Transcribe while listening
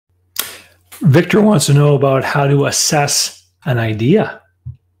Victor wants to know about how to assess an idea.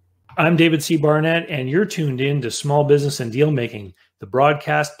 I'm David C. Barnett, and you're tuned in to Small Business and Deal Making, the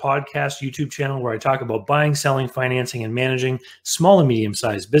broadcast, podcast, YouTube channel where I talk about buying, selling, financing, and managing small and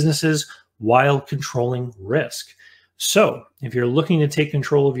medium-sized businesses while controlling risk. So if you're looking to take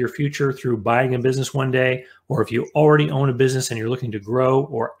control of your future through buying a business one day, or if you already own a business and you're looking to grow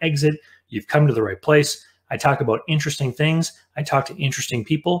or exit, you've come to the right place. I talk about interesting things, I talk to interesting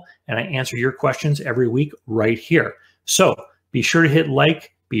people, and I answer your questions every week right here. So be sure to hit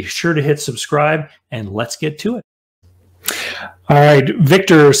like, be sure to hit subscribe, and let's get to it. All right,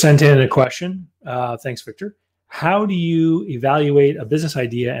 Victor sent in a question. Thanks, Victor. How do you evaluate a business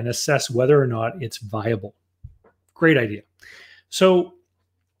idea and assess whether or not it's viable? Great idea. So,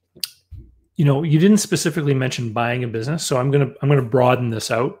 you didn't specifically mention buying a business, so I'm gonna broaden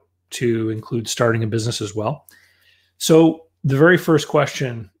this out to include starting a business as well. So the very first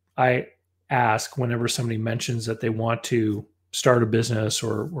question I ask whenever somebody mentions that they want to start a business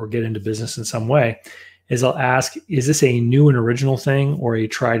or get into business in some way is I'll ask, is this a new and original thing or a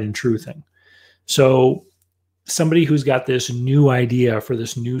tried and true thing? So somebody who's got this new idea for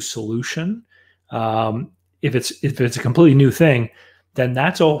this new solution, if it's a completely new thing, then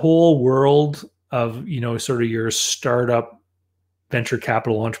that's a whole world of, sort of your startup venture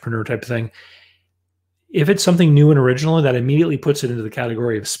capital entrepreneur type of thing. If it's something new and original, that immediately puts it into the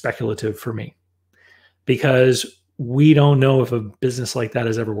category of speculative for me, because we don't know if a business like that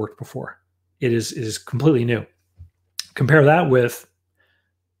has ever worked before. It is completely new. Compare that with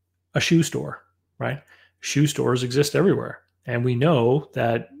a shoe store, right? Shoe stores exist everywhere. And we know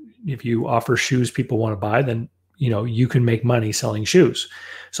that if you offer shoes people want to buy, then you can make money selling shoes.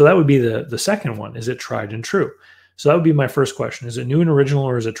 So that would be the second one. Is it tried and true? So that would be my first question. Is it new and original,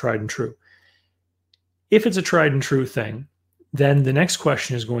 or is it tried and true? If it's a tried and true thing, then the next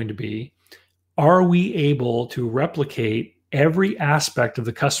question is going to be, are we able to replicate every aspect of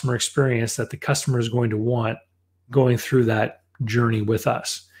the customer experience that the customer is going to want going through that journey with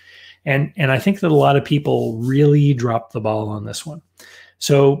us? And I think that a lot of people really drop the ball on this one.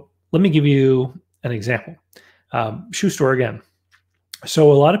 So let me give you an example. Shoe store again.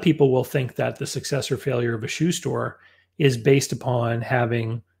 So a lot of people will think that the success or failure of a shoe store is based upon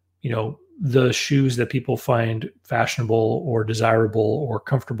having, the shoes that people find fashionable or desirable or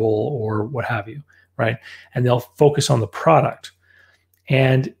comfortable or what have you, right? And they'll focus on the product.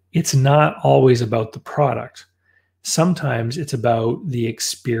 And it's not always about the product. Sometimes it's about the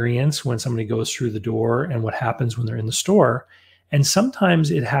experience when somebody goes through the door and what happens when they're in the store. And sometimes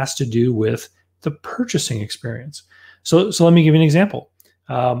it has to do with the purchasing experience. So let me give you an example.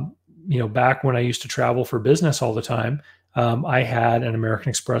 Back when I used to travel for business all the time, I had an American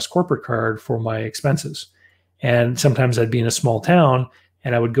Express corporate card for my expenses. And sometimes I'd be in a small town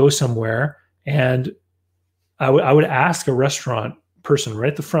and I would go somewhere and I would ask a restaurant person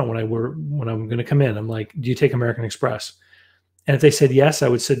right at the front when I'm going to come in, I'm like, do you take American Express? And if they said yes, I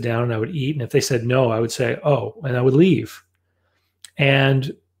would sit down and I would eat. And if they said no, I would say, oh, and I would leave.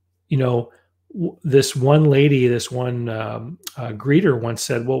 And, this one lady, this one greeter once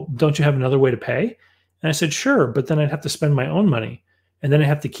said, well, don't you have another way to pay? And I said, sure, but then I'd have to spend my own money. And then I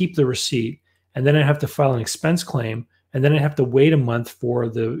have to keep the receipt. And then I have to file an expense claim. And then I have to wait a month for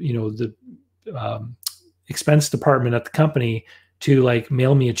the expense department at the company to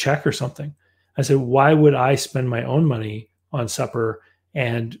mail me a check or something. I said, why would I spend my own money on supper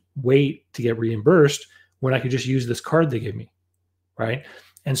and wait to get reimbursed when I could just use this card they gave me, right?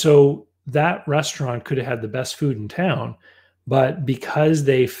 And so that restaurant could have had the best food in town, but because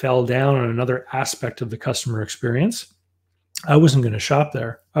they fell down on another aspect of the customer experience, I wasn't going to shop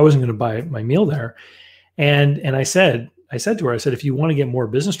there. I wasn't going to buy my meal there. And I said to her, if you want to get more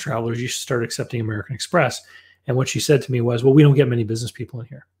business travelers, you should start accepting American Express. And what she said to me was, well, we don't get many business people in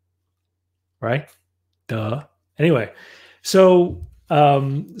here. Right? Duh. Anyway, so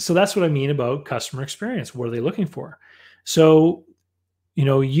that's what I mean about customer experience. What are they looking for? So,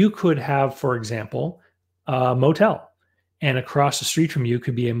 you could have, for example, a motel, and across the street from you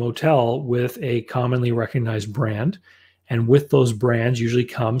could be a motel with a commonly recognized brand. And with those brands usually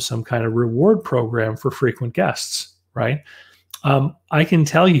comes some kind of reward program for frequent guests, right? I can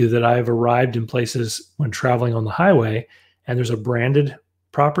tell you that I've arrived in places when traveling on the highway, and there's a branded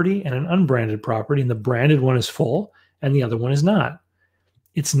property and an unbranded property, and the branded one is full and the other one is not.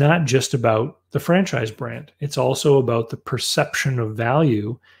 It's not just about the franchise brand. It's also about the perception of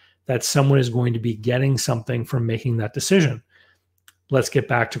value that someone is going to be getting something from making that decision. Let's get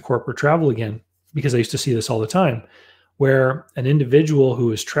back to corporate travel again, because I used to see this all the time, where an individual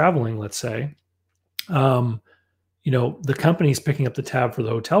who is traveling, let's say, the company's picking up the tab for the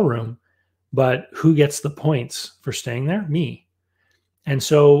hotel room, but who gets the points for staying there? Me. And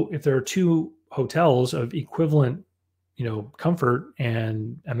so if there are two hotels of equivalent, comfort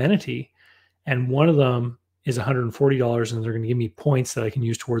and amenity, and one of them is $140 and they're going to give me points that I can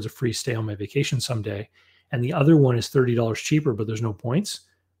use towards a free stay on my vacation someday, and the other one is $30 cheaper, but there's no points,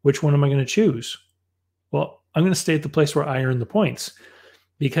 which one am I going to choose? Well, I'm going to stay at the place where I earn the points,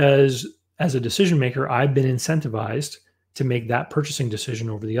 because as a decision maker, I've been incentivized to make that purchasing decision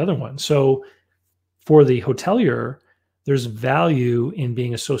over the other one. So for the hotelier, there's value in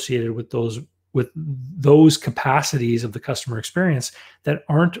being associated with those capacities of the customer experience that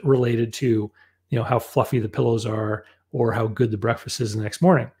aren't related to, how fluffy the pillows are or how good the breakfast is the next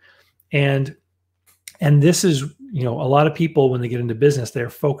morning. And this is, a lot of people, when they get into business, they're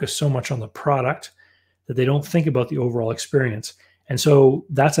focused so much on the product that they don't think about the overall experience. And so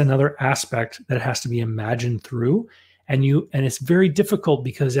that's another aspect that has to be imagined through. And it's very difficult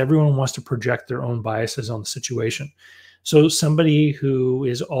because everyone wants to project their own biases on the situation. So somebody who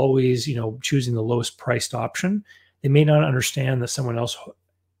is always, choosing the lowest priced option, they may not understand that someone else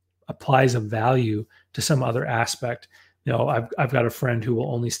applies a value to some other aspect. I've got a friend who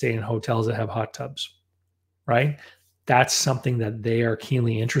will only stay in hotels that have hot tubs, right? That's something that they are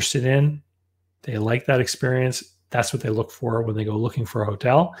keenly interested in. They like that experience. That's what they look for when they go looking for a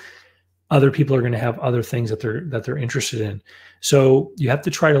hotel. Other people are going to have other things that they're interested in. So you have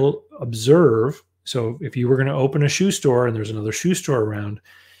to try to observe. So if you were going to open a shoe store and there's another shoe store around,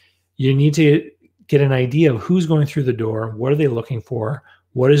 you need to get an idea of who's going through the door. What are they looking for?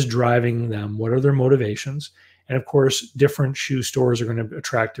 What is driving them? What are their motivations? And of course, different shoe stores are going to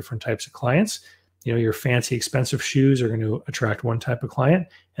attract different types of clients. Your fancy, expensive shoes are going to attract one type of client,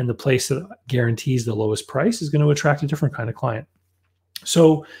 and the place that guarantees the lowest price is going to attract a different kind of client.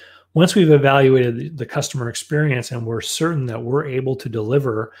 So once we've evaluated the customer experience and we're certain that we're able to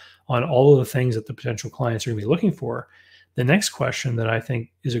deliver on all of the things that the potential clients are going to be looking for, the next question that I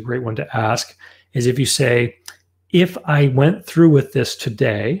think is a great one to ask is, if you say, if I went through with this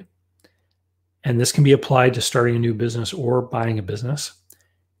today, and this can be applied to starting a new business or buying a business,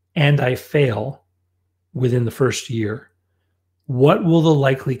 and I fail within the first year, what will the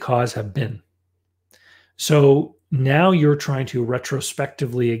likely cause have been? So now you're trying to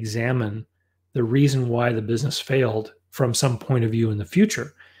retrospectively examine the reason why the business failed from some point of view in the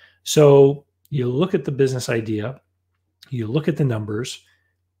future. So you look at the business idea, you look at the numbers.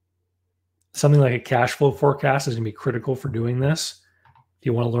 Something like a cash flow forecast is going to be critical for doing this. If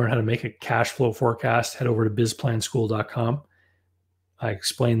you want to learn how to make a cash flow forecast, head over to bizplanschool.com. I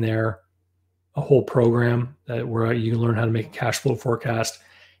explain there a whole program where you can learn how to make a cash flow forecast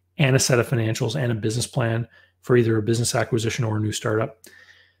and a set of financials and a business plan for either a business acquisition or a new startup.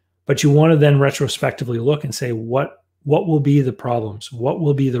 But you want to then retrospectively look and say, what will be the problems? What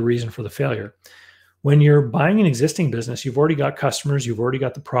will be the reason for the failure? When you're buying an existing business, you've already got customers, you've already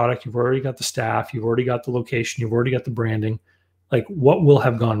got the product, you've already got the staff, you've already got the location, you've already got the branding. Like, what will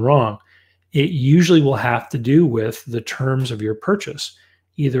have gone wrong? It usually will have to do with the terms of your purchase.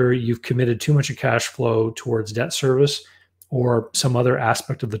 Either you've committed too much of cash flow towards debt service, or some other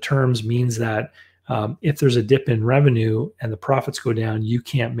aspect of the terms means that if there's a dip in revenue and the profits go down, you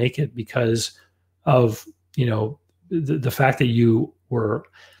can't make it because of the fact that you were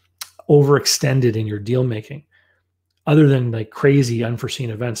overextended in your deal making, other than like crazy unforeseen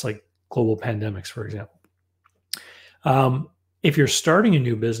events like global pandemics, for example. If you're starting a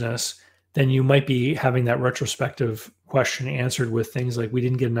new business, then you might be having that retrospective question answered with things like, we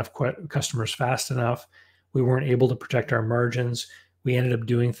didn't get enough customers fast enough. We weren't able to protect our margins. We ended up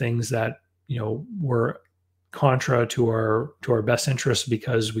doing things that, were contra to our best interests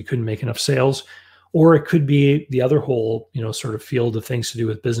because we couldn't make enough sales. Or it could be the other whole, sort of field of things to do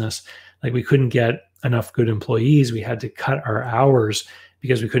with business. Like, we couldn't get enough good employees. We had to cut our hours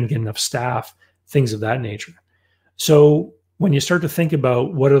because we couldn't get enough staff, things of that nature. So when you start to think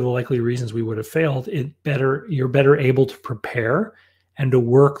about what are the likely reasons we would have failed, you're better able to prepare and to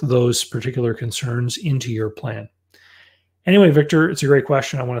work those particular concerns into your plan. Anyway, Victor, it's a great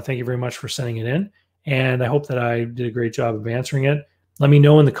question. I want to thank you very much for sending it in. And I hope that I did a great job of answering it. Let me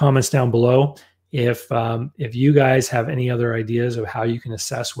know in the comments down below if you guys have any other ideas of how you can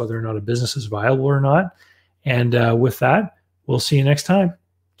assess whether or not a business is viable or not. And with that, we'll see you next time.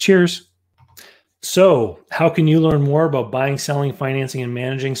 Cheers. So how can you learn more about buying, selling, financing, and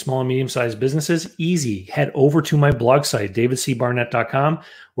managing small and medium-sized businesses? Easy. Head over to my blog site, davidcbarnett.com,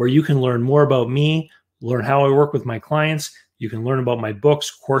 where you can learn more about me, learn how I work with my clients. You can learn about my books,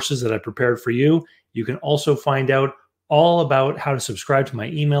 courses that I prepared for you. You can also find out all about how to subscribe to my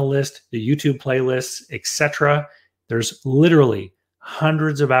email list, the YouTube playlists, etc. There's literally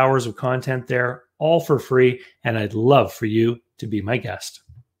hundreds of hours of content there, all for free. And I'd love for you to be my guest.